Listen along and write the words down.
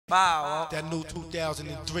Wow. That new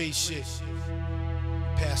 2003 shit.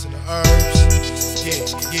 Passing the herbs. Yeah.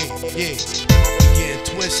 Getting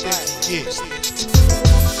twisted. Yeah.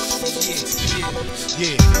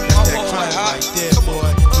 That's that crime right there,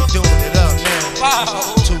 boy. We doing it up now.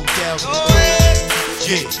 Wow. 2003.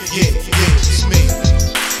 Yeah. It's me.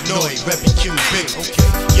 Noyd, reppin' QB.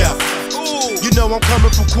 Okay, yeah. You know I'm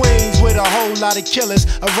coming from Queens with a whole lot of killers.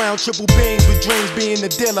 Around triple beams with dreams being the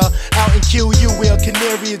dealer. Out in QU where a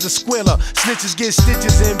canary is a squiller. Snitches get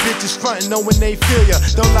stitches and bitches frontin' knowing they feel ya.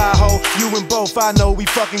 Don't lie, ho, you and both, I know we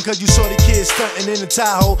fucking cause you saw the kids stuntin' in the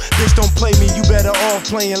Tahoe. Bitch, don't play me, you better off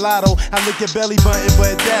playing lotto. I lick your belly button,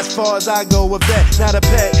 but that's far as I go. A vet, not a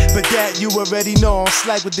pet, but that you already know. I'm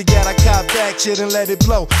slack with the gat, I cop back shit and let it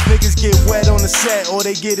blow. Niggas get wet on the set or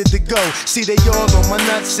they get it to go. See, they all on my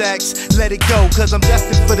nutsacks, let it go, cause I'm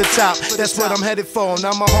destined for the top. That's what I'm headed for.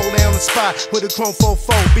 Now I'ma hold down the spot with a chrome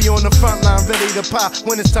 4-4. Be on the front line, ready to pop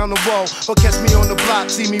when it's time to roll. Or catch me on the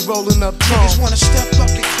block, see me rolling up Trump. Niggas wanna step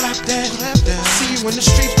up and clap down. See you in the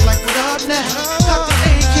streets, be like, what up now? Got the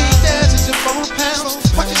AK dads in 4 pounds.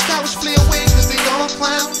 Watch the scouts flee away cause they all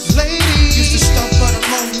clowns. Ladies used to stump but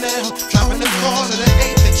I'm on now. Driving the car to the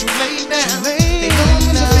 8 that you lay down. They know I'm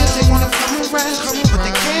in the biz, they wanna come around, but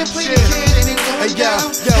they can't play the kid and it going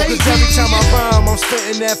down. Cause every time I rhyme, I'm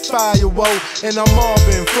spitting that fire, whoa. And I'm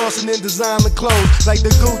mobbing, flossing in designer clothes. Like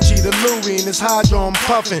the Gucci, the Louis, and this Hydro, I'm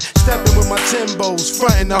puffing. Stepping with my Timbos,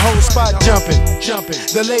 fronting the whole spot jumping.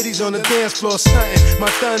 The ladies on the dance floor stunting.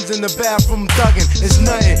 My thuns in the bathroom thugging. It's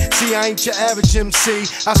nothing, see I ain't your average MC.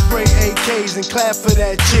 I spray AKs and clap for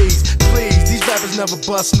that cheese. Please, these rappers never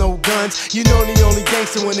bust no guns. You know the only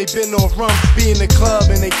gangster when they been off rum. Be in the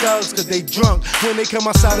club and they thugs cause they drunk. When they come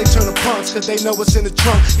outside they turn to punks cause they know what's in the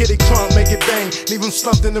trunk. Get it crunk, make it bang, leave them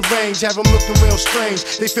slumped in the range. Have them looking real strange,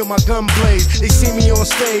 they feel my gun blaze. They see me on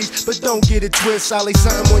stage, but don't get it twist. I'll lay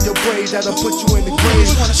something on your braids that'll put you in the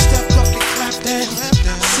grave. You wanna step up and clap down.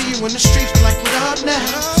 See you in the streets, be like, what up now?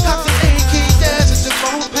 Got the AK dads in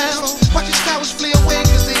 4 pounds. Watch the scouts flee away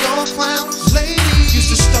cause they all clowns. Ladies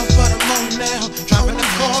used to stump but I'm on now. Driving the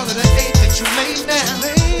car to the 8 that you lay down.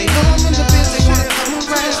 They know I'm in the biz, they wanna come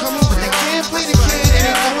around, but they can't play the kid and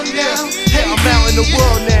it going down. I'm out in the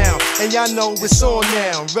world now, and y'all know it's on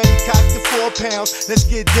now. Ready, cock the 4 pounds, let's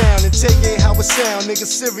get down and take it how it sound, nigga,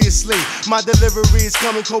 seriously. My delivery is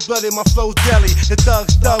coming cold-blooded, my flow's deli. The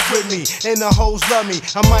thugs thug with me, and the hoes love me.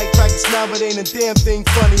 I might crack a smile, but ain't a damn thing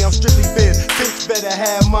funny. I'm strictly biz, bitch better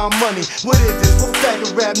have my money. What is this? What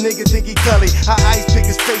faggot rap nigga think he gully? I ice pick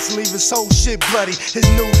his face and leave his whole shit bloody. His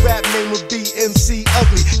new rap name would be MC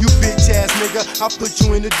Ugly. You bitch ass nigga, I'll put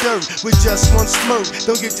you in the dirt with just one smirk.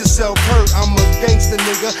 Don't get yourself hurt, I'm a gangster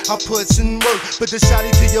nigga, I put some work. Put the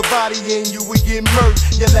shotty to your body and you would get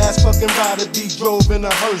murked. Your last fucking rider be drove in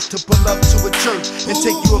a hearse to pull up to a church and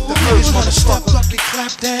take you up the earth. Niggas wanna step up and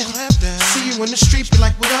clap down. See you in the streets, be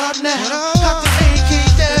like, what up now? Got the AK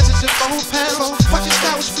dads in 4 pounds. Watch the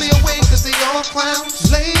scouts flee away cause they all clowns.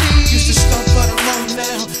 Ladies used to